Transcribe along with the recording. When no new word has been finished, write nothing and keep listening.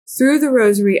Through the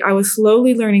rosary, I was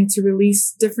slowly learning to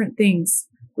release different things,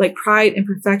 like pride and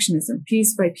perfectionism,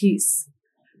 piece by piece.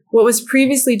 What was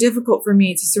previously difficult for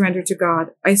me to surrender to God,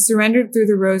 I surrendered through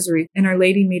the rosary, and Our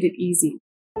Lady made it easy.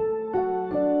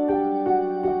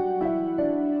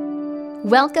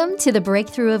 Welcome to the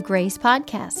Breakthrough of Grace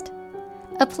podcast,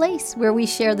 a place where we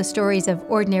share the stories of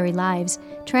ordinary lives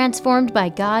transformed by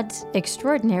God's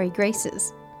extraordinary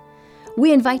graces.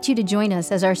 We invite you to join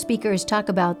us as our speakers talk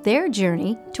about their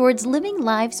journey towards living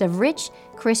lives of rich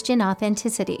Christian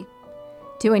authenticity,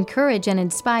 to encourage and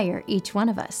inspire each one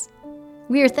of us.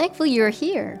 We are thankful you're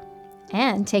here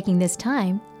and taking this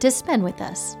time to spend with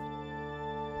us.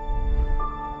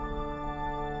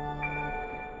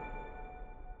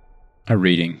 A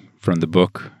reading from the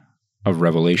book of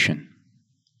Revelation.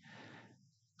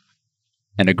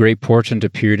 And a great portent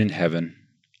appeared in heaven,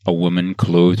 a woman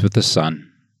clothed with the sun,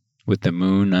 with the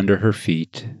moon under her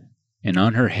feet, and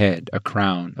on her head a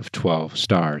crown of 12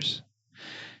 stars.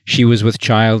 She was with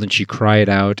child, and she cried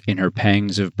out in her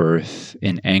pangs of birth,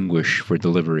 in anguish for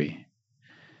delivery.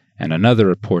 And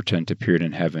another portent appeared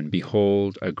in heaven.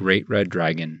 Behold, a great red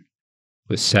dragon,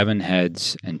 with 7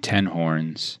 heads and 10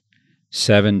 horns,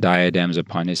 7 diadems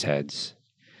upon his heads.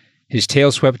 His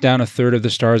tail swept down 1/3 of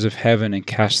the stars of heaven and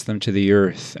cast them to the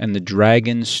earth. And the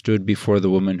dragon stood before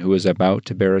the woman who was about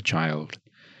to bear a child,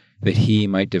 that he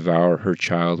might devour her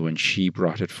child when she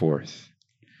brought it forth.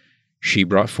 She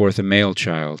brought forth a male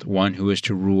child, one who is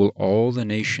to rule all the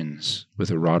nations with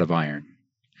a rod of iron.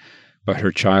 But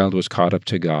her child was caught up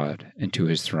to God and to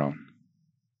his throne.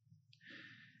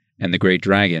 And the great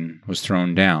dragon was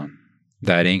thrown down,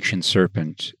 that ancient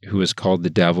serpent who is called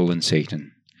the devil and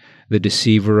Satan, the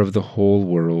deceiver of the whole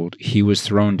world. He was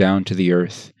thrown down to the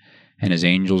earth, and his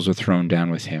angels were thrown down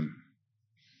with him.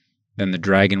 Then the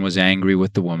dragon was angry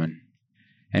with the woman,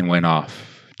 and went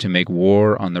off to make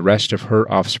war on the rest of her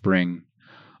offspring,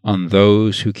 on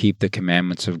those who keep the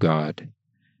commandments of God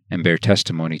and bear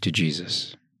testimony to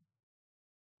Jesus.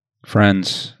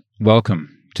 Friends,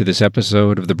 welcome to this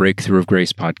episode of the Breakthrough of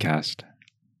Grace podcast.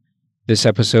 This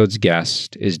episode's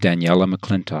guest is Daniela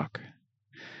McClintock.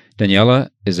 Daniela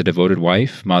is a devoted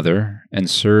wife, mother, and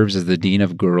serves as the Dean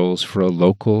of Girls for a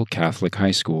local Catholic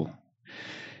high school.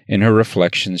 In her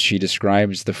reflections, she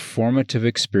describes the formative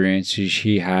experiences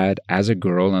she had as a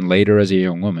girl and later as a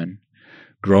young woman,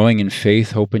 growing in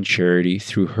faith, hope, and charity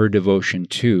through her devotion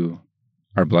to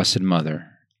our Blessed Mother,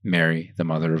 Mary, the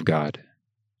Mother of God.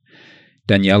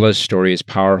 Daniela's story is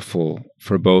powerful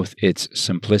for both its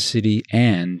simplicity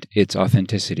and its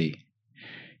authenticity.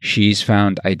 She's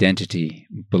found identity,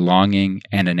 belonging,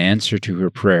 and an answer to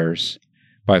her prayers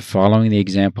by following the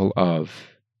example of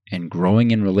and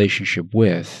growing in relationship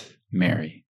with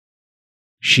Mary.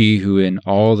 She who in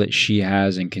all that she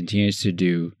has and continues to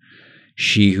do,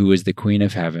 she who is the Queen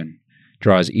of Heaven,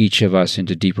 draws each of us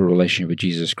into deeper relationship with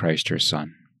Jesus Christ, her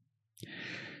Son.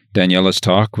 Daniela's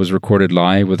talk was recorded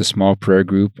live with a small prayer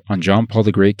group on John Paul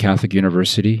the Great Catholic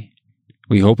University.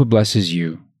 We hope it blesses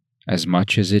you as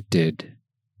much as it did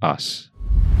us.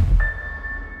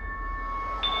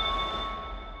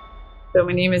 So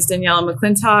my name is Daniela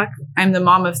McClintock. I'm the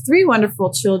mom of 3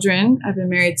 wonderful children. I've been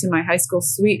married to my high school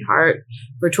sweetheart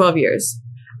for 12 years.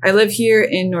 I live here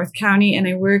in North County, and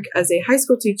I work as a high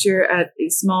school teacher at a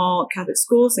small Catholic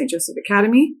school, St. Joseph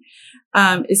Academy.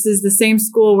 This is the same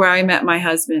school where I met my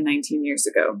husband 19 years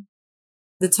ago.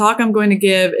 The talk I'm going to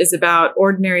give is about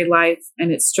ordinary life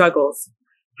and its struggles,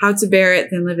 how to bear it,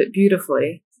 then live it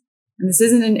beautifully. And this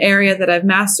isn't an area that I've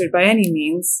mastered by any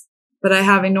means, but I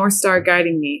have a North Star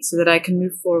guiding me so that I can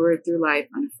move forward through life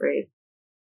unafraid.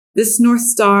 This North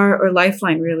Star, or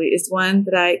lifeline really, is one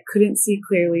that I couldn't see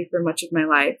clearly for much of my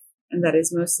life, and that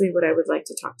is mostly what I would like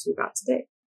to talk to you about today.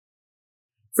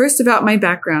 First, about my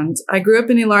background. I grew up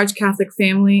in a large Catholic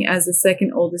family as the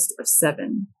second oldest of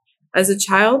 7. As a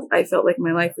child, I felt like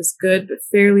my life was good, but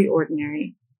fairly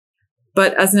ordinary.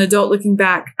 But as an adult looking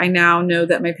back, I now know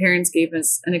that my parents gave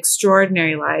us an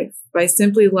extraordinary life by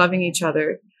simply loving each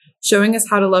other, showing us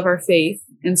how to love our faith,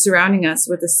 and surrounding us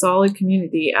with a solid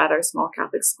community at our small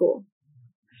Catholic school.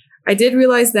 I did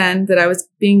realize then that I was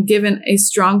being given a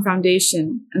strong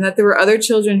foundation and that there were other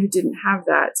children who didn't have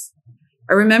that.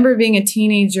 I remember being a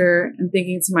teenager and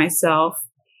thinking to myself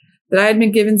that I had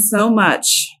been given so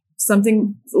much,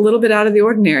 something a little bit out of the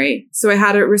ordinary, so I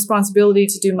had a responsibility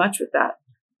to do much with that,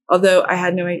 although I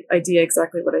had no idea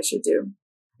exactly what I should do.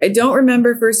 I don't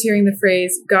remember first hearing the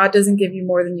phrase, "God doesn't give you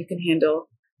more than you can handle,"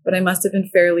 but I must have been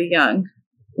fairly young.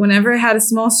 Whenever I had a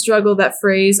small struggle, that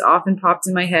phrase often popped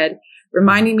in my head,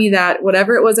 reminding me that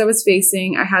whatever it was I was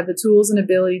facing, I had the tools and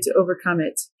ability to overcome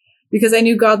it, because I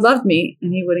knew God loved me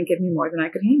and he wouldn't give me more than I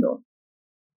could handle.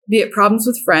 be it problems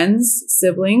with friends,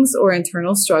 siblings, or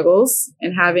internal struggles.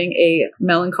 And having a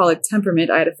melancholic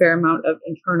temperament, I had a fair amount of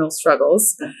internal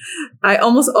struggles. I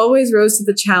almost always rose to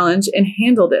the challenge and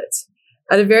handled it.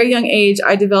 At a very young age,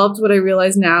 I developed what I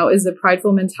realize now is the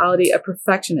prideful mentality of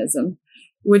perfectionism,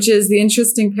 which is the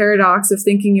interesting paradox of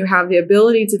thinking you have the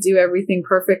ability to do everything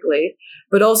perfectly,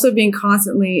 but also being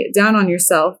constantly down on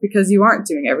yourself because you aren't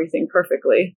doing everything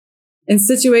perfectly. In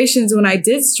situations when I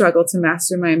did struggle to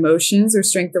master my emotions or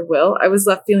strength of will, I was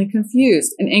left feeling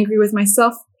confused and angry with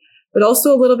myself, but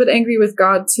also a little bit angry with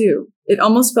God too. It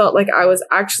almost felt like I was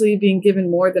actually being given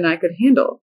more than I could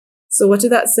handle. So what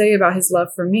did that say about his love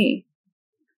for me?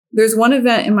 There's one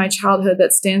event in my childhood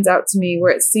that stands out to me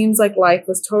where it seems like life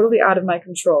was totally out of my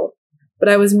control, but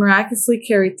I was miraculously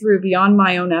carried through beyond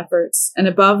my own efforts and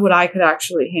above what I could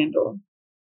actually handle.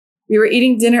 We were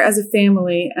eating dinner as a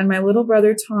family, and my little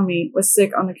brother Tommy was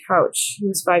sick on the couch. He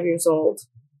was 5 years old.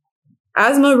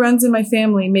 Asthma runs in my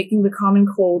family, making the common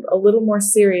cold a little more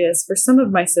serious for some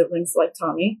of my siblings like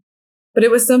Tommy, but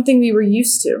it was something we were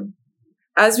used to.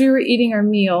 As we were eating our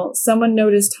meal, someone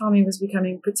noticed Tommy was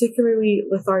becoming particularly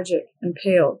lethargic and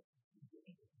pale.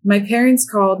 My parents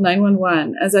called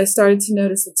 911 as I started to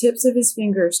notice the tips of his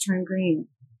fingers turn green.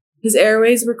 His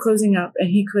airways were closing up and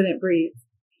he couldn't breathe.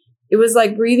 It was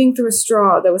like breathing through a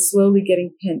straw that was slowly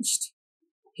getting pinched.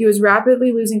 He was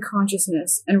rapidly losing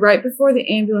consciousness, and right before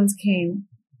the ambulance came,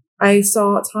 I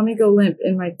saw Tommy go limp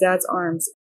in my dad's arms.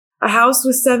 A house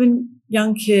with 7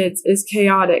 young kids is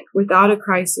chaotic without a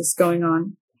crisis going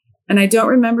on, and I don't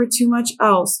remember too much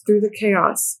else through the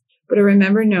chaos, but I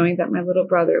remember knowing that my little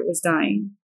brother was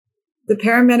dying. The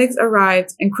paramedics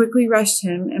arrived and quickly rushed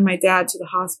him and my dad to the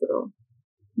hospital.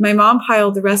 My mom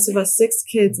piled the rest of us 6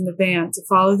 kids in the van to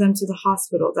follow them to the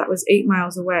hospital that was 8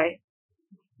 miles away.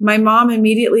 My mom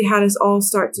immediately had us all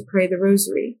start to pray the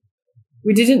rosary.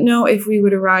 We didn't know if we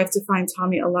would arrive to find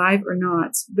Tommy alive or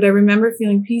not, but I remember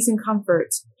feeling peace and comfort,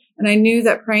 and I knew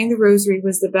that praying the rosary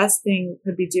was the best thing we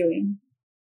could be doing.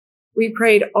 We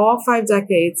prayed all 5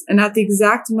 decades, and at the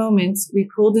exact moment we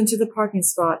pulled into the parking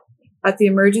spot at the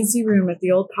emergency room at the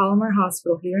old Palomar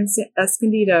Hospital here in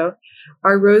Escondido,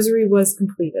 our rosary was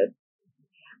completed.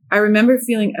 I remember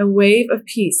feeling a wave of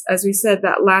peace as we said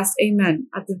that last amen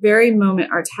at the very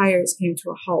moment our tires came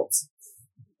to a halt.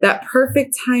 That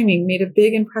perfect timing made a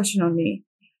big impression on me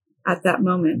at that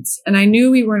moment, and I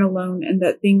knew we weren't alone and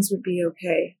that things would be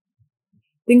okay.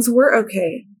 Things were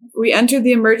okay. We entered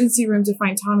the emergency room to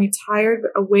find Tommy tired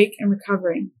but awake and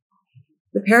recovering.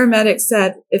 The paramedics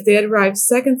said if they had arrived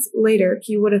seconds later,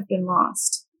 he would have been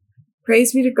lost.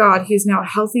 Praise be to God, he is now a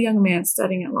healthy young man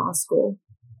studying at law school.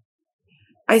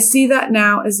 I see that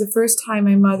now as the first time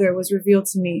my mother was revealed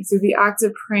to me through the act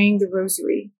of praying the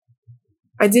rosary.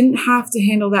 I didn't have to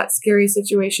handle that scary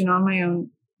situation on my own,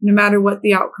 no matter what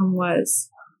the outcome was.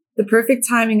 The perfect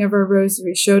timing of our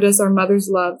rosary showed us our mother's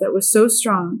love that was so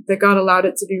strong that God allowed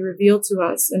it to be revealed to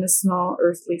us in a small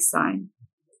earthly sign.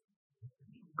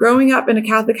 Growing up in a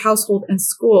Catholic household and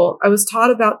school, I was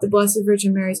taught about the Blessed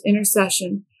Virgin Mary's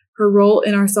intercession, her role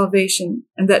in our salvation,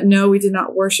 and that no, we did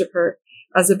not worship her,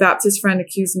 as a Baptist friend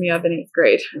accused me of in 8th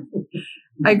grade.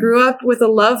 I grew up with a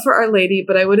love for Our Lady,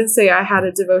 but I wouldn't say I had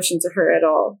a devotion to her at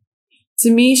all.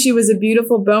 To me, she was a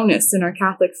beautiful bonus in our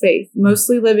Catholic faith,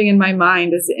 mostly living in my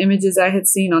mind as the images I had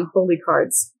seen on holy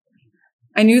cards.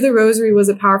 I knew the rosary was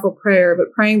a powerful prayer,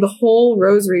 but praying the whole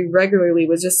rosary regularly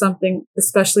was just something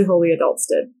especially holy adults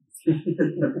did.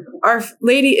 Our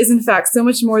Lady is in fact so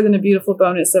much more than a beautiful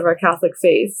bonus of our Catholic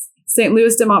faith. St.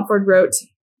 Louis de Montfort wrote,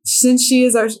 "Since she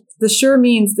is the sure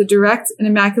means, the direct and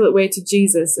immaculate way to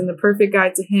Jesus and the perfect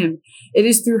guide to him, it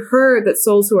is through her that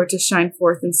souls who are to shine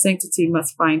forth in sanctity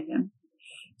must find him.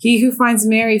 He who finds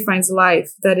Mary finds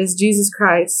life, that is Jesus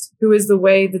Christ, who is the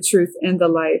way, the truth, and the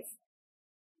life."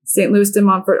 St. Louis de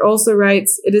Montfort also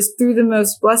writes, "It is through the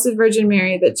most blessed Virgin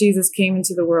Mary that Jesus came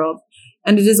into the world,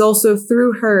 and it is also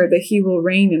through her that he will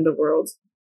reign in the world."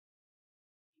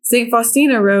 St.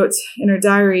 Faustina wrote in her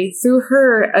diary, "Through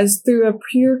her, as through a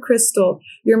pure crystal,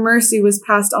 your mercy was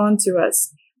passed on to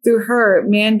us. Through her,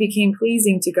 man became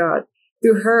pleasing to God.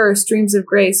 Through her, streams of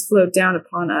grace flowed down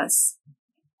upon us."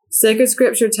 Sacred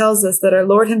Scripture tells us that our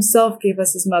Lord himself gave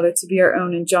us his mother to be our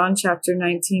own in John chapter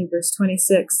 19, verse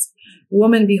 26.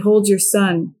 "Woman, behold your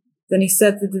son." Then he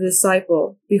said to the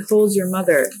disciple, "Behold your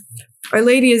mother." Our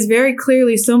Lady is very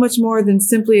clearly so much more than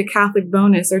simply a Catholic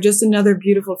bonus or just another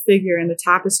beautiful figure in the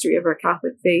tapestry of our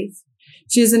Catholic faith.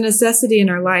 She is a necessity in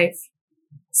our life.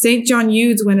 St. John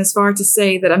Eudes went as far to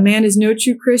say that a man is no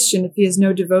true Christian if he has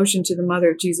no devotion to the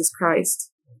Mother of Jesus Christ.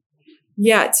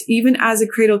 Yet, even as a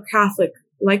cradle Catholic,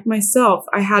 like myself,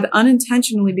 I had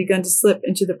unintentionally begun to slip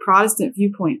into the Protestant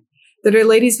viewpoint that Our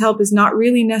Lady's help is not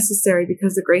really necessary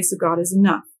because the grace of God is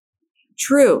enough.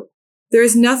 True, there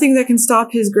is nothing that can stop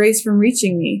His grace from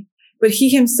reaching me, but He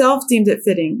Himself deemed it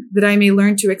fitting that I may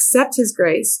learn to accept His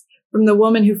grace from the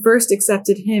woman who first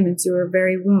accepted Him into her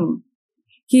very womb.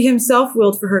 He Himself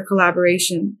willed for her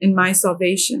collaboration in my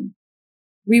salvation.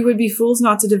 We would be fools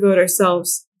not to devote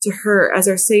ourselves to her as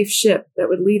our safe ship that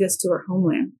would lead us to our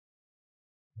homeland.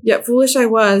 Yet foolish I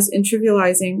was in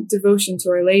trivializing devotion to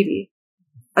Our Lady.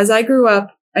 As I grew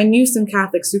up, I knew some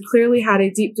Catholics who clearly had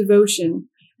a deep devotion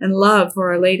and love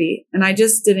for Our Lady, and I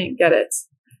just didn't get it.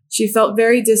 She felt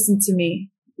very distant to me.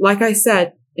 Like I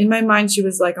said, in my mind she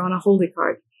was like on a holy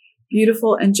card,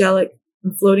 beautiful, angelic,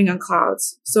 and floating on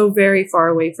clouds, so very far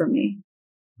away from me.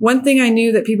 One thing I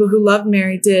knew that people who loved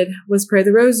Mary did was pray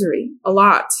the rosary, a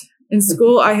lot. In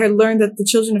school, I had learned that the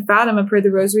children of Fatima prayed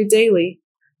the rosary daily.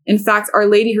 In fact, Our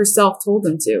Lady herself told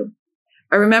them to.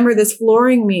 I remember this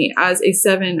flooring me as a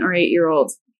 7 or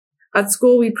 8-year-old. At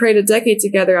school, we prayed a decade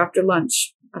together after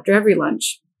every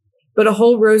lunch. But a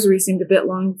whole rosary seemed a bit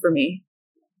long for me.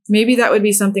 Maybe that would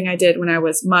be something I did when I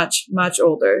was much, much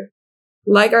older.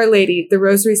 Like Our Lady, the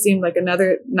rosary seemed like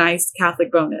another nice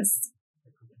Catholic bonus.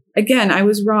 Again, I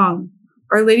was wrong.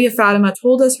 Our Lady of Fatima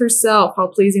told us herself how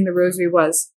pleasing the rosary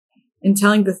was in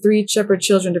telling the 3 shepherd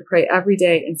children to pray every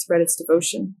day and spread its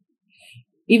devotion.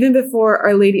 Even before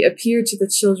Our Lady appeared to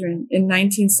the children in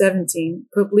 1917,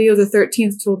 Pope Leo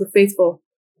XIII told the faithful,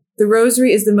 "The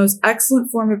rosary is the most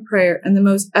excellent form of prayer and the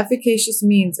most efficacious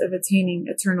means of attaining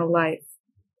eternal life.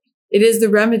 It is the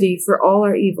remedy for all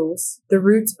our evils, the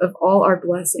root of all our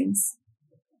blessings.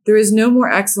 There is no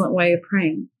more excellent way of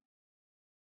praying."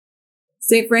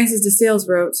 St. Francis de Sales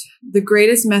wrote, "The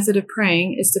greatest method of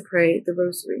praying is to pray the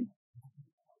rosary."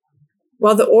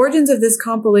 While the origins of this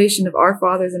compilation of Our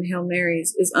Fathers and Hail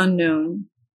Marys is unknown,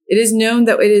 it is known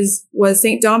that it was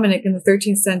St. Dominic in the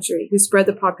 13th century who spread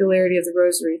the popularity of the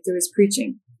rosary through his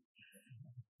preaching.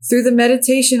 Through the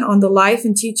meditation on the life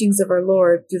and teachings of our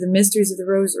Lord through the mysteries of the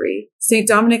rosary, St.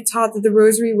 Dominic taught that the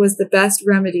rosary was the best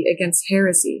remedy against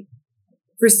heresy.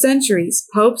 For centuries,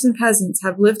 popes and peasants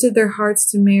have lifted their hearts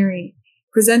to Mary,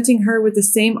 presenting her with the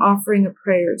same offering of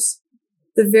prayers.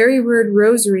 The very word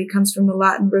rosary comes from the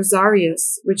Latin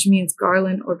rosarius, which means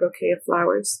garland or bouquet of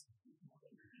flowers.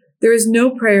 There is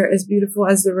no prayer as beautiful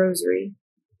as the rosary.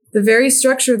 The very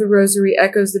structure of the rosary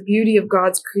echoes the beauty of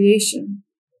God's creation,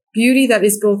 beauty that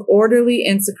is both orderly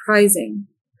and surprising.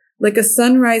 Like a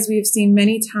sunrise we have seen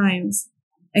many times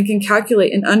and can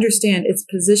calculate and understand its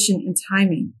position and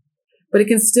timing, but it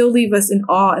can still leave us in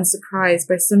awe and surprise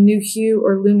by some new hue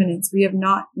or luminance we have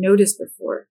not noticed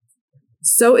before.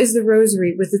 So is the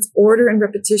rosary with its order and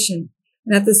repetition,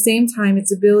 and at the same time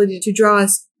its ability to draw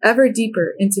us ever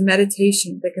deeper into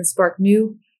meditation that can spark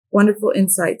new, wonderful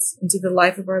insights into the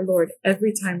life of our Lord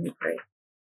every time we pray.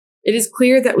 It is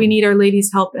clear that we need Our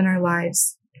Lady's help in our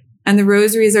lives, and the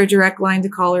rosary is our direct line to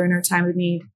call her in our time of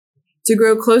need. To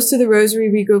grow close to the rosary,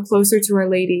 we go closer to Our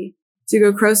Lady. To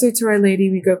go closer to Our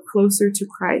Lady, we go closer to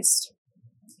Christ.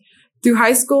 Through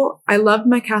high school, I loved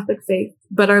my Catholic faith,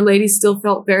 but Our Lady still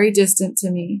felt very distant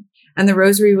to me, and the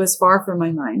rosary was far from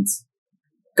my mind.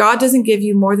 God doesn't give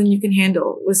you more than you can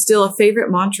handle was still a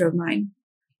favorite mantra of mine.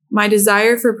 My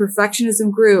desire for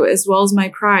perfectionism grew, as well as my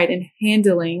pride in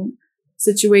handling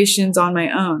situations on my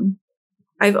own.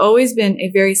 I've always been a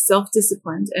very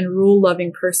self-disciplined and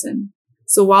rule-loving person.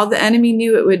 So while the enemy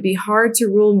knew it would be hard to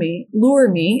lure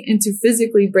me into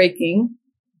physically breaking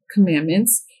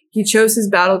commandments, he chose his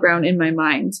battleground in my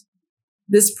mind.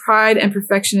 This pride and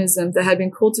perfectionism that had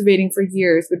been cultivating for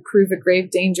years would prove a grave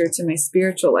danger to my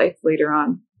spiritual life later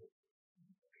on.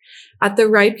 At the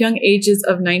ripe young ages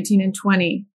of 19 and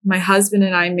 20, my husband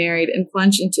and I married and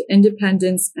plunged into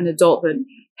independence and adulthood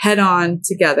head on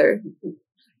together.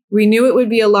 We knew it would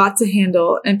be a lot to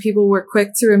handle, and people were quick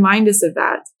to remind us of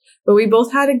that, but we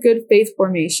both had a good faith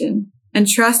formation and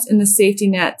trust in the safety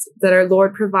net that our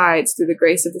Lord provides through the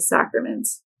grace of the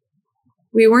sacraments.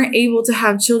 We weren't able to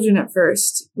have children at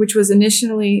first, which was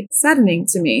initially saddening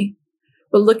to me.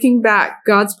 But looking back,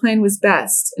 God's plan was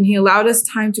best, and He allowed us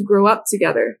time to grow up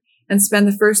together and spend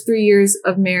the first 3 years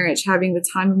of marriage having the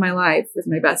time of my life with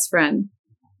my best friend.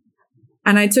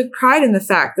 And I took pride in the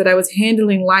fact that I was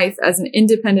handling life as an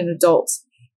independent adult,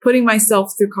 putting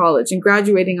myself through college and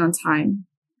graduating on time.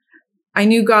 I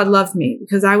knew God loved me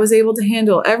because I was able to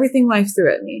handle everything life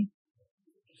threw at me.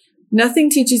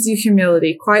 Nothing teaches you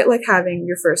humility quite like having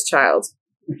your first child.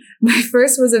 My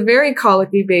first was a very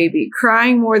colicky baby,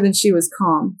 crying more than she was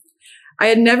calm. I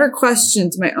had never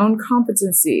questioned my own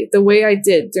competency the way I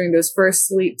did during those first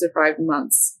sleep-deprived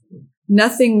months.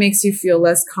 Nothing makes you feel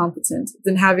less competent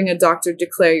than having a doctor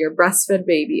declare your breastfed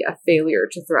baby a failure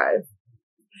to thrive.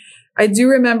 I do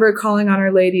remember calling on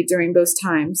Our Lady during those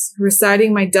times,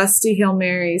 reciting my dusty Hail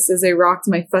Marys as I rocked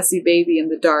my fussy baby in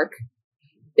the dark.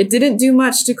 It didn't do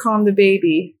much to calm the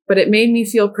baby, but it made me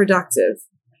feel productive.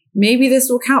 Maybe this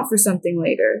will count for something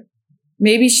later.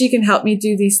 Maybe she can help me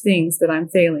do these things that I'm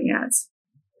failing at.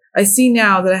 I see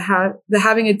now that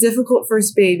having a difficult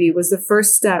first baby was the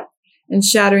first step in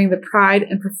shattering the pride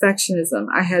and perfectionism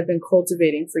I had been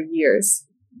cultivating for years.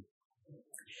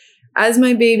 As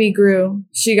my baby grew,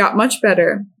 she got much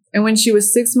better, and when she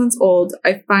was 6 months old,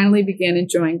 I finally began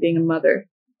enjoying being a mother.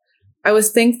 I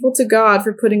was thankful to God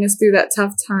for putting us through that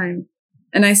tough time,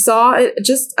 and I saw it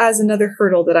just as another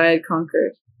hurdle that I had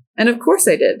conquered. And of course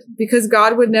I did, because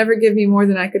God would never give me more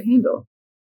than I could handle.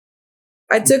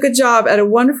 I took a job at a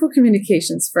wonderful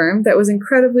communications firm that was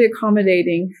incredibly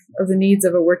accommodating of the needs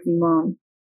of a working mom.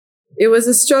 It was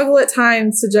a struggle at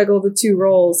times to juggle the two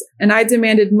roles, and I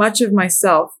demanded much of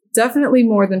myself, definitely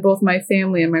more than both my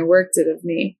family and my work did of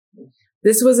me.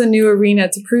 This was a new arena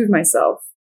to prove myself,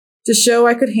 to show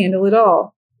I could handle it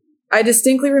all. I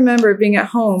distinctly remember being at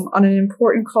home on an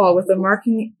important call with a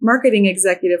marketing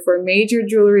executive for a major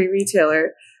jewelry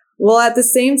retailer, while at the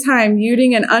same time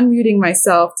muting and unmuting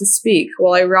myself to speak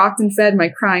while I rocked and fed my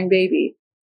crying baby.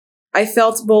 I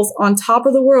felt both on top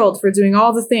of the world for doing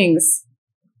all the things,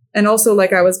 and also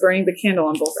like I was burning the candle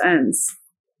on both ends.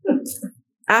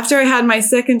 After I had my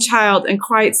second child, and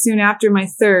quite soon after my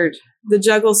third, the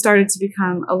juggle started to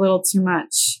become a little too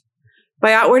much.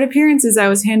 By outward appearances, I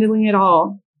was handling it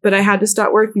all, but I had to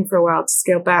stop working for a while to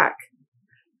scale back.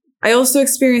 I also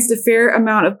experienced a fair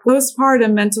amount of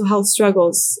postpartum mental health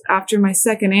struggles after my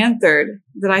second and third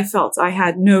that I felt I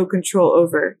had no control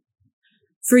over.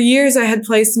 For years, I had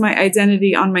placed my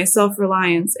identity on my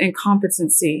self-reliance and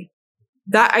competency.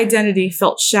 That identity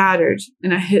felt shattered,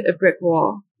 and I hit a brick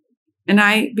wall. And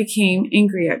I became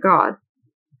angry at God.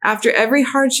 After every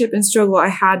hardship and struggle I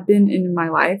had been in my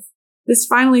life, this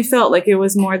finally felt like it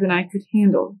was more than I could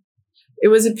handle. It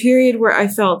was a period where I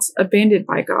felt abandoned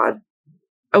by God.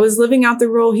 I was living out the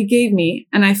role He gave me,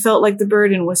 and I felt like the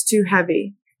burden was too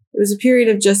heavy. It was a period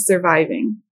of just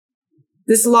surviving.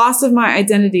 This loss of my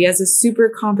identity as a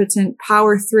super competent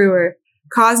power thrower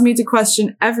caused me to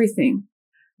question everything.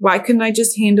 Why couldn't I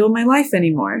just handle my life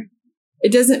anymore?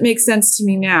 It doesn't make sense to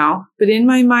me now, but in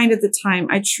my mind at the time,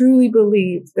 I truly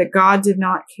believed that God did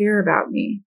not care about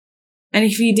me. And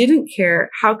if He didn't care,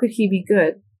 how could He be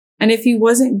good? And if He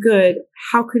wasn't good,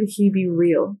 how could He be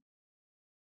real?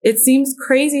 It seems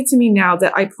crazy to me now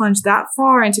that I plunged that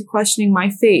far into questioning my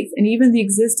faith and even the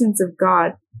existence of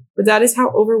God, but that is how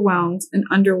overwhelmed and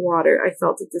underwater I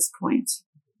felt at this point.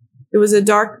 It was a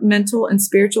dark mental and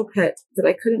spiritual pit that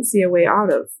I couldn't see a way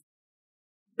out of.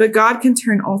 But God can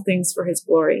turn all things for His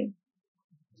glory.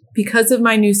 Because of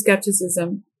my new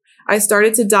skepticism, I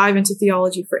started to dive into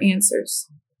theology for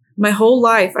answers. My whole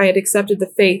life, I had accepted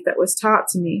the faith that was taught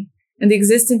to me and the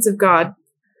existence of God,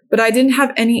 but I didn't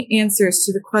have any answers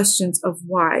to the questions of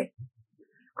why.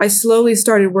 I slowly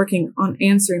started working on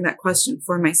answering that question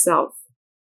for myself.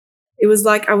 It was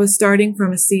like I was starting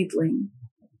from a seedling.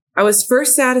 I was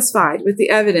first satisfied with the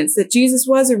evidence that Jesus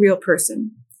was a real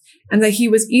person, and that He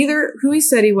was either who He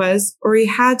said He was, or He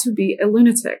had to be a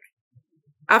lunatic.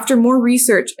 After more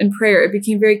research and prayer, it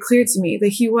became very clear to me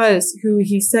that He was who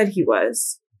He said He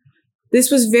was. This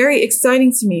was very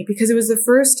exciting to me because it was the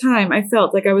first time I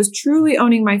felt like I was truly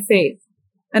owning my faith,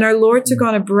 and our Lord took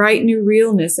on a bright new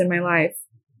realness in my life.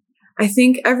 I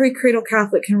think every cradle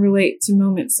Catholic can relate to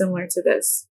moments similar to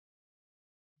this.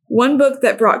 One book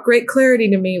that brought great clarity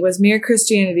to me was Mere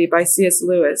Christianity by C.S.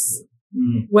 Lewis.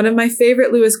 One of my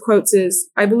favorite Lewis quotes is,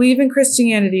 "I believe in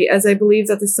Christianity as I believe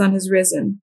that the sun has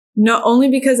risen, not only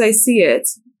because I see it,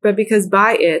 but because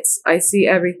by it I see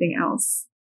everything else."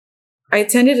 I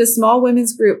attended a small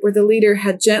women's group where the leader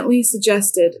had gently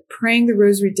suggested praying the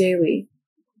rosary daily,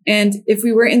 and if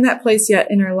we were in that place yet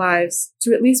in our lives,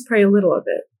 to at least pray a little of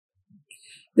it.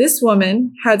 This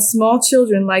woman had small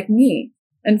children like me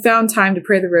and found time to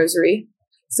pray the rosary,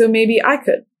 so maybe I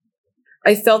could.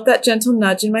 I felt that gentle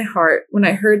nudge in my heart when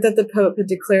I heard that the Pope had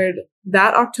declared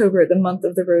that October the month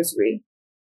of the rosary.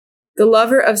 The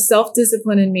lover of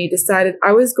self-discipline in me decided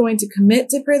I was going to commit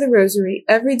to pray the rosary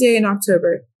every day in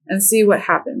October and see what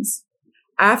happens.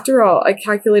 After all, I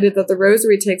calculated that the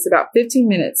rosary takes about 15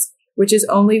 minutes, which is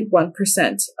only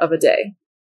 1% of a day.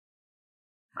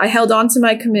 I held on to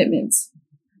my commitment.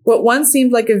 What once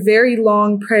seemed like a very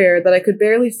long prayer that I could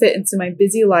barely fit into my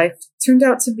busy life turned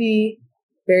out to be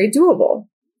very doable.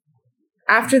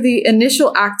 After the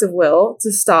initial act of will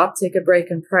to stop, take a break,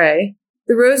 and pray,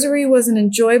 The rosary was an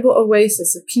enjoyable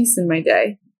oasis of peace in my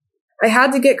day. I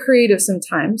had to get creative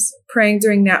sometimes, praying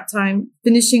during nap time,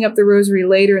 finishing up the rosary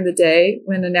later in the day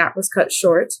when a nap was cut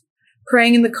short,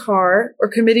 praying in the car, or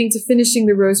committing to finishing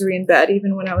the rosary in bed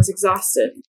even when I was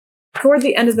exhausted. Toward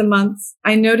the end of the month,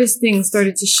 I noticed things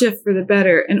started to shift for the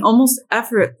better and almost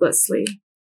effortlessly.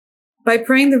 By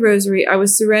praying the rosary, I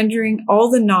was surrendering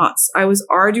all the knots I was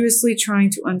arduously trying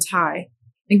to untie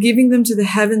and giving them to the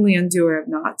heavenly undoer of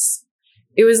knots.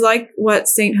 It was like what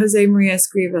Saint Jose Maria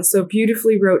Escriva so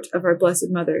beautifully wrote of our Blessed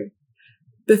Mother.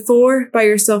 Before, by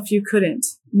yourself you couldn't.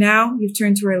 Now you've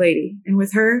turned to Our Lady, and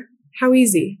with her, how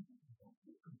easy.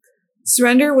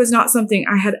 Surrender was not something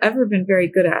I had ever been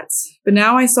very good at, but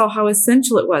now I saw how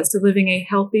essential it was to living a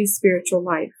healthy spiritual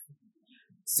life.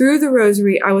 Through the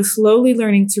rosary, I was slowly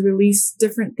learning to release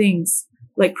different things,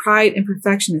 like pride and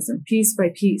perfectionism, piece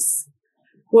by piece.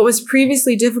 What was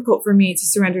previously difficult for me to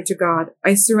surrender to God,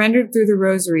 I surrendered through the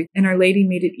rosary, and Our Lady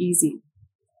made it easy.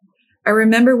 I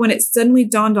remember when it suddenly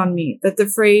dawned on me that the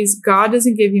phrase, God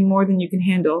doesn't give you more than you can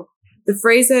handle, the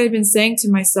phrase that I had been saying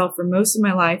to myself for most of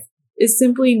my life, is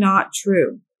simply not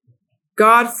true.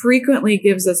 God frequently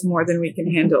gives us more than we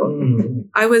can handle.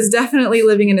 I was definitely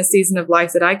living in a season of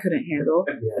life that I couldn't handle,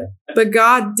 but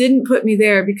God didn't put me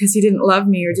there because he didn't love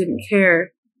me or didn't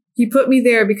care. He put me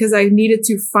there because I needed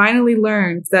to finally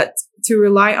learn that to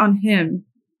rely on him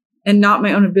and not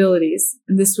my own abilities,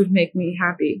 and this would make me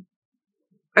happy.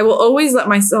 I will always let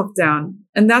myself down,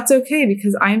 and that's okay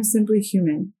because I am simply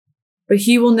human, but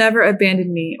he will never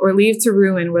abandon me or leave to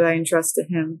ruin what I entrust to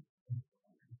him.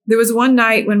 There was one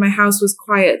night when my house was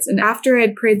quiet, and after I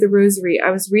had prayed the rosary,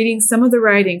 I was reading some of the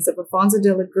writings of Alfonso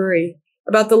de Liguori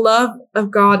about the love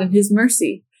of God and his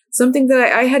mercy, something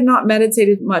that I had not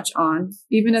meditated much on,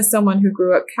 even as someone who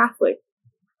grew up Catholic.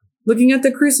 Looking at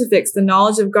the crucifix, the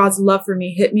knowledge of God's love for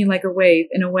me hit me like a wave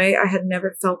in a way I had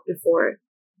never felt before.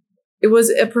 It was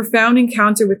a profound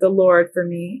encounter with the Lord for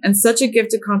me, and such a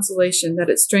gift of consolation that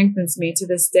it strengthens me to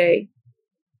this day.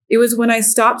 It was when I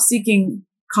stopped seeking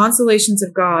consolations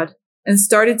of God and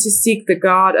started to seek the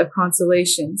God of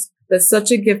consolations that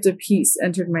such a gift of peace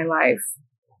entered my life.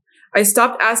 I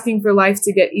stopped asking for life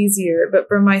to get easier, but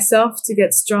for myself to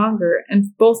get stronger,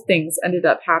 and both things ended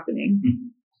up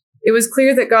happening. It was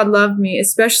clear that God loved me,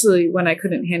 especially when I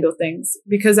couldn't handle things,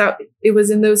 because it was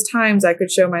in those times I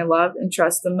could show my love and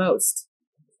trust the most.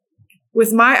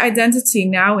 With my identity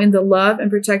now in the love and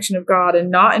protection of God and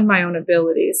not in my own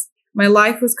abilities, my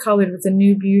life was colored with a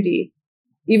new beauty.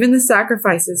 Even the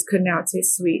sacrifices could now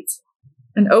taste sweet.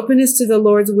 An openness to the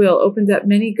Lord's will opened up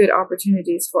many good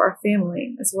opportunities for our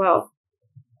family as well.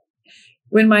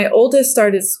 When my oldest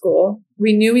started school,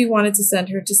 we knew we wanted to send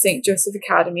her to St. Joseph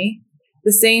Academy,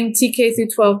 the same TK through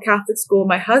 12 Catholic school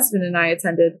my husband and I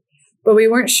attended, but we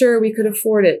weren't sure we could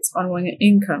afford it on one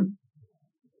income.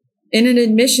 In an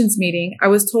admissions meeting, I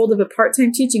was told of a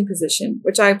part-time teaching position,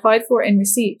 which I applied for and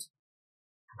received.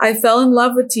 I fell in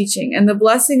love with teaching and the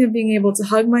blessing of being able to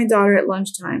hug my daughter at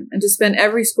lunchtime and to spend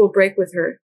every school break with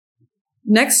her.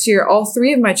 Next year, all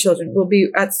 3 of my children will be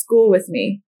at school with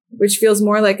me, which feels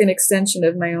more like an extension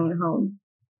of my own home.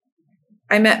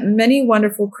 I met many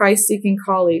wonderful Christ-seeking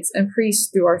colleagues and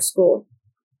priests through our school.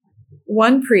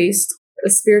 One priest, a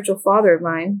spiritual father of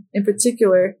mine, in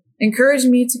particular, encouraged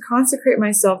me to consecrate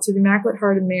myself to the Immaculate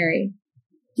Heart of Mary.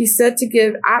 He said to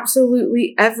give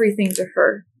absolutely everything to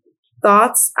her.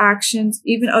 Thoughts, actions,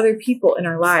 even other people in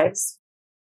our lives.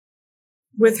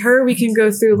 With her, we can go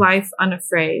through life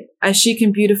unafraid, as she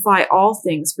can beautify all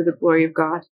things for the glory of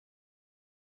God.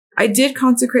 I did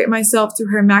consecrate myself to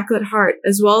her Immaculate Heart,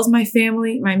 as well as my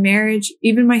family, my marriage,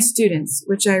 even my students,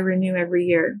 which I renew every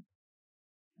year.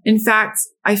 In fact,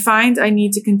 I find I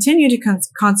need to continue to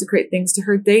consecrate things to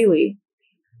her daily.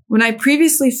 When I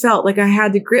previously felt like I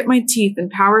had to grit my teeth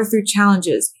and power through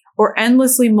challenges, or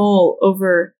endlessly mull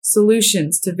over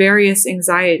solutions to various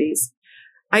anxieties,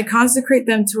 I consecrate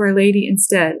them to Our Lady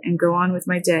instead and go on with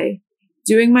my day,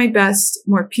 doing my best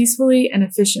more peacefully and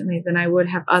efficiently than I would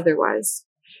have otherwise.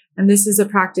 And this is a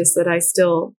practice that I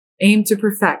still aim to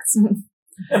perfect.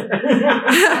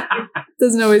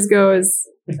 Doesn't always go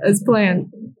as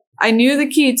planned. I knew the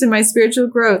key to my spiritual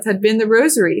growth had been the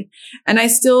rosary, and I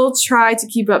still try to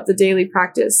keep up the daily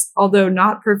practice, although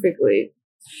not perfectly.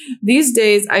 These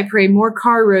days, I pray more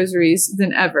car rosaries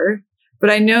than ever, but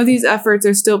I know these efforts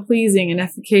are still pleasing and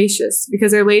efficacious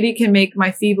because Our Lady can make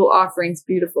my feeble offerings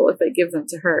beautiful if I give them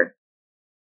to her.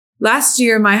 Last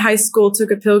year, my high school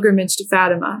took a pilgrimage to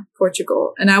Fatima,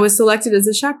 Portugal, and I was selected as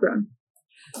a chaperone.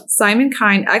 Simon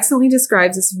Kine excellently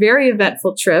describes this very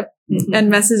eventful trip and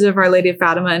message of Our Lady of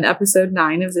Fatima in episode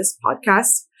 9 of this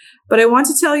podcast. but I want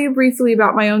to tell you briefly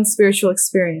about my own spiritual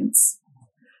experience.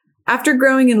 After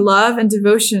growing in love and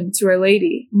devotion to Our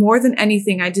Lady, more than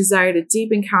anything, I desired a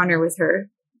deep encounter with her.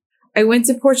 I went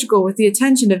to Portugal with the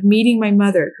intention of meeting my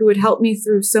mother, who had helped me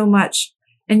through so much,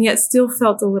 and yet still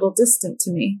felt a little distant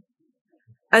to me.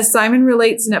 As Simon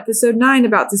relates in episode 9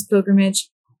 about this pilgrimage,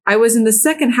 I was in the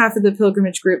second half of the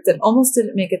pilgrimage group that almost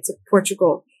didn't make it to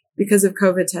Portugal because of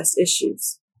COVID test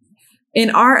issues. In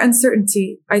our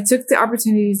uncertainty, I took the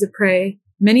opportunity to pray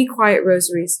many quiet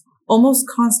rosaries almost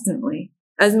constantly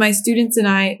as my students and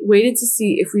I waited to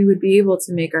see if we would be able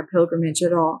to make our pilgrimage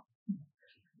at all.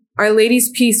 Our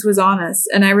Lady's peace was on us,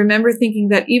 and I remember thinking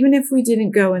that even if we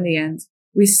didn't go in the end,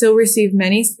 we still received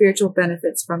many spiritual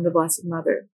benefits from the Blessed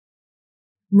Mother.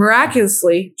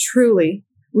 Miraculously, truly,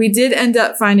 we did end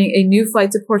up finding a new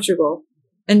flight to Portugal,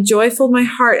 and joy filled my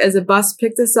heart as a bus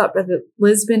picked us up at the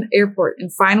Lisbon airport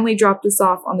and finally dropped us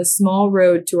off on the small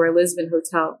road to our Lisbon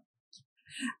hotel.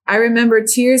 I remember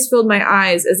tears filled my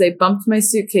eyes as I bumped my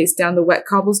suitcase down the wet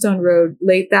cobblestone road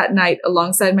late that night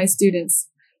alongside my students,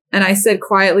 and I said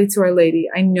quietly to Our Lady,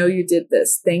 "I know you did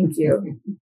this. Thank you."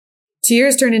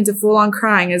 Tears turned into full-on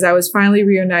crying as I was finally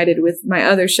reunited with my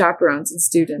other chaperones and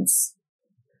students.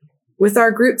 With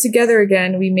our group together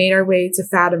again, we made our way to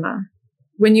Fatima.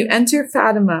 When you enter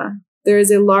Fatima, there is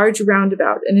a large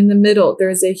roundabout, and in the middle, there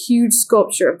is a huge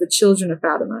sculpture of the children of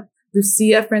Fatima,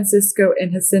 Lucia, Francisco,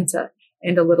 and Jacinta,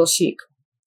 and a little sheep.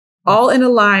 All in a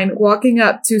line, walking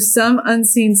up to some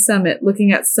unseen summit,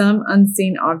 looking at some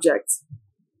unseen object.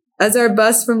 As our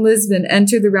bus from Lisbon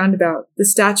entered the roundabout, the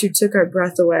statue took our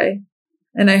breath away,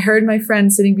 and I heard my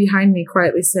friend sitting behind me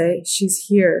quietly say, "She's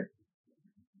here."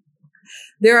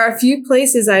 There are a few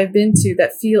places I have been to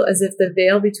that feel as if the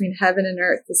veil between heaven and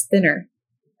earth is thinner.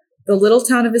 The little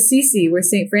town of Assisi, where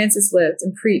St. Francis lived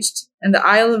and preached, and the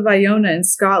Isle of Iona in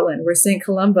Scotland, where St.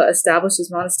 Columba established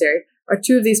his monastery, are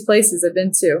two of these places I've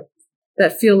been to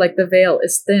that feel like the veil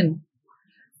is thin.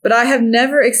 But I have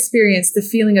never experienced the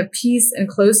feeling of peace and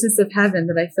closeness of heaven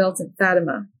that I felt in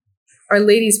Fatima. Our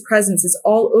Lady's presence is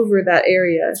all over that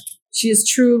area. She is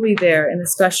truly there in a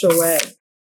special way.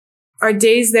 Our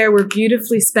days there were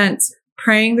beautifully spent,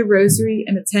 praying the rosary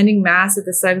and attending Mass at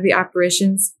the site of the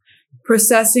apparitions,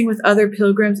 processing with other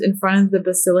pilgrims in front of the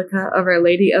Basilica of Our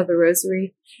Lady of the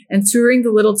Rosary, and touring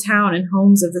the little town and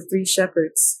homes of the three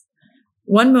shepherds.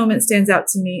 One moment stands out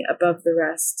to me above the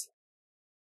rest.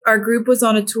 Our group was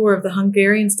on a tour of the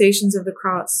Hungarian Stations of the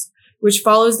Cross, which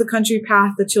follows the country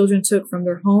path the children took from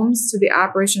their homes to the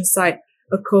apparition site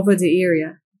of Cova de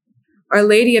Iria. Our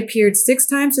Lady appeared 6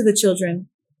 times to the children,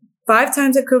 5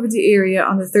 times at Cova de Iria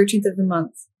on the 13th of the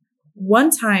month.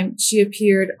 One time she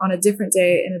appeared on a different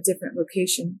day in a different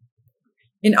location.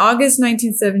 In August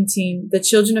 1917, the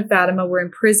children of Fatima were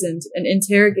imprisoned and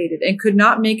interrogated and could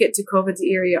not make it to Cova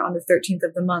de Iria on the 13th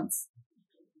of the month.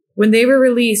 When they were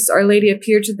released, Our Lady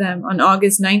appeared to them on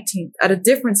August 19th at a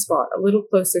different spot, a little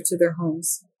closer to their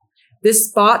homes. This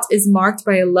spot is marked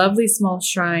by a lovely small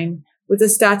shrine with a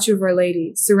statue of Our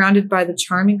Lady, surrounded by the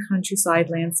charming countryside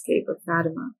landscape of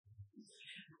Fatima.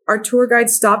 Our tour guide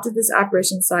stopped at this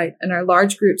apparition site, and our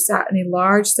large group sat in a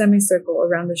large semicircle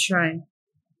around the shrine.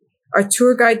 Our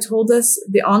tour guide told us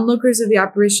the onlookers of the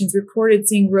apparitions reported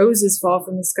seeing roses fall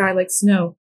from the sky like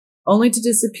snow, only to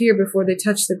disappear before they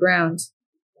touched the ground.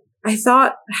 I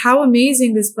thought how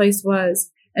amazing this place was,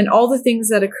 and all the things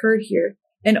that occurred here,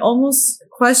 and almost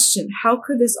questioned how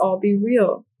could this all be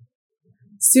real.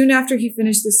 Soon after he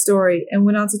finished the story and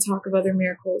went on to talk of other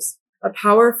miracles, a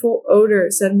powerful odor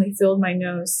suddenly filled my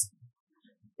nose.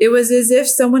 It was as if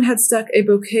someone had stuck a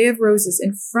bouquet of roses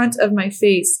in front of my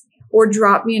face or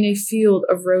dropped me in a field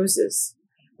of roses.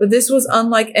 But this was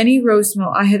unlike any rose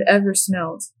smell I had ever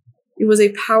smelled. It was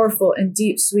a powerful and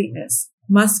deep sweetness,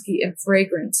 musky and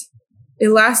fragrant. It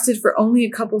lasted for only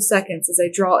a couple seconds as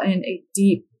I draw in a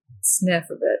deep sniff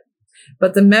of it.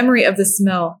 But the memory of the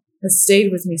smell has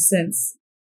stayed with me since.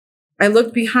 I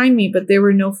looked behind me, but there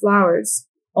were no flowers,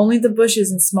 only the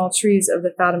bushes and small trees of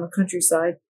the Fatima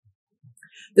countryside.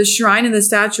 The shrine and the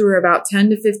statue were about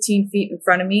 10 to 15 feet in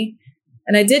front of me,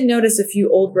 and I did notice a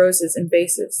few old roses in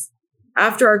vases.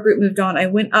 After our group moved on, I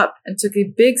went up and took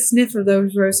a big sniff of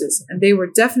those roses, and they were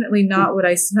definitely not what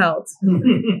I smelled.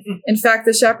 In fact,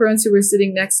 the chaperones who were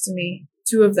sitting next to me,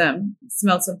 2 of them,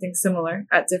 smelled something similar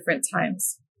at different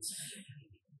times.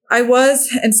 I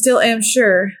was, and still am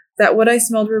sure, that what I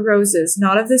smelled were roses,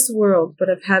 not of this world, but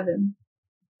of heaven.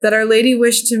 That Our Lady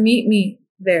wished to meet me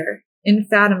there, in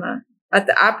Fatima, at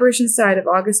the apparition site of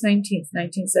August 19th,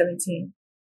 1917.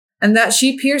 And that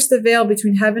she pierced the veil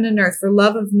between heaven and earth for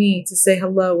love of me to say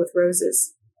hello with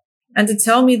roses, and to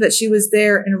tell me that she was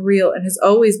there and real and has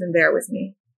always been there with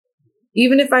me,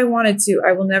 Even if I wanted to,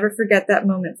 I will never forget that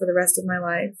moment for the rest of my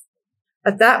life.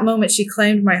 At that moment, she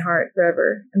claimed my heart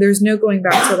forever, and there's no going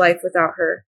back to life without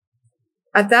her.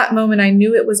 At that moment, I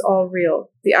knew it was all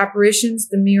real, the apparitions,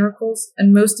 the miracles,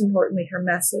 and most importantly, her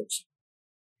message.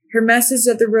 Her message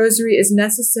that the rosary is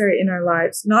necessary in our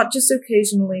lives, not just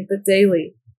occasionally, but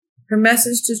daily. Her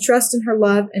message to trust in her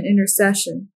love and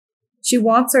intercession. She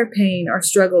wants our pain, our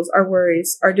struggles, our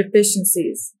worries, our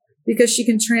deficiencies, because she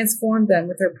can transform them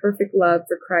with her perfect love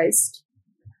for Christ.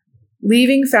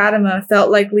 Leaving Fatima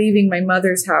felt like leaving my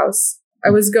mother's house. I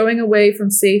was going away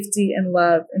from safety and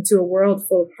love into a world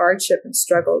full of hardship and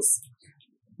struggles.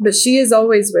 But she is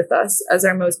always with us as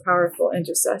our most powerful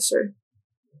intercessor.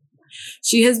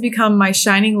 She has become my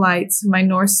shining light, my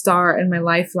North Star, and my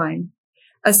lifeline.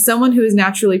 As someone who is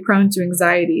naturally prone to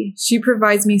anxiety, she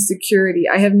provides me security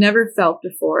I have never felt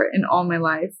before in all my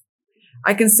life.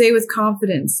 I can say with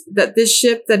confidence that this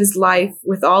ship that is life,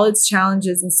 with all its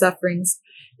challenges and sufferings,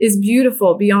 is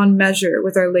beautiful beyond measure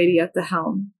with Our Lady at the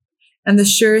helm. And the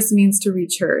surest means to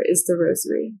reach her is the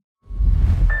rosary.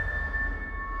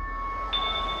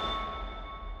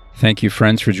 Thank you,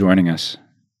 friends, for joining us.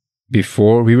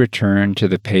 Before we return to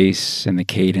the pace and the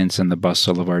cadence and the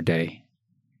bustle of our day,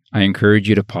 I encourage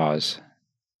you to pause.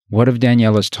 What of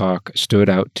Daniela's talk stood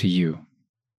out to you?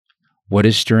 What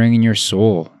is stirring in your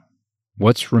soul?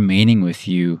 What's remaining with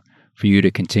you for you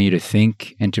to continue to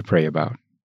think and to pray about?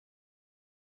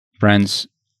 Friends,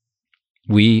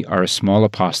 we are a small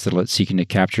apostolate seeking to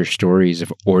capture stories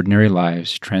of ordinary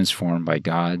lives transformed by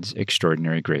God's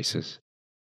extraordinary graces.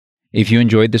 If you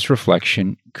enjoyed this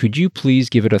reflection, could you please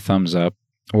give it a thumbs up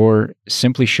or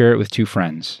simply share it with 2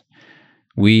 friends?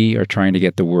 We are trying to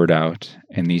get the word out,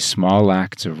 and these small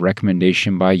acts of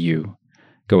recommendation by you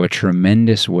go a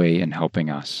tremendous way in helping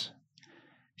us.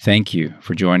 Thank you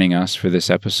for joining us for this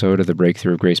episode of the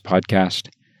Breakthrough of Grace podcast.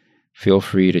 Feel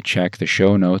free to check the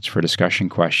show notes for discussion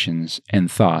questions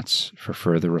and thoughts for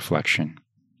further reflection.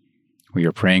 We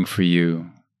are praying for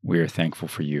you. We are thankful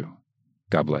for you.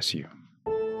 God bless you.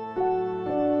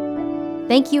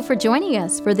 Thank you for joining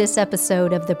us for this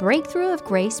episode of the Breakthrough of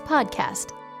Grace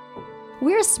podcast.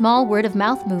 We're a small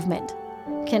word-of-mouth movement.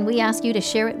 Can we ask you to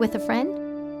share it with a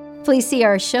friend? Please see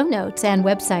our show notes and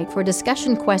website for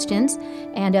discussion questions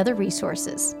and other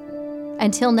resources.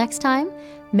 Until next time,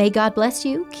 may God bless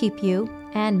you, keep you,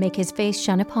 and make His face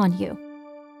shine upon you.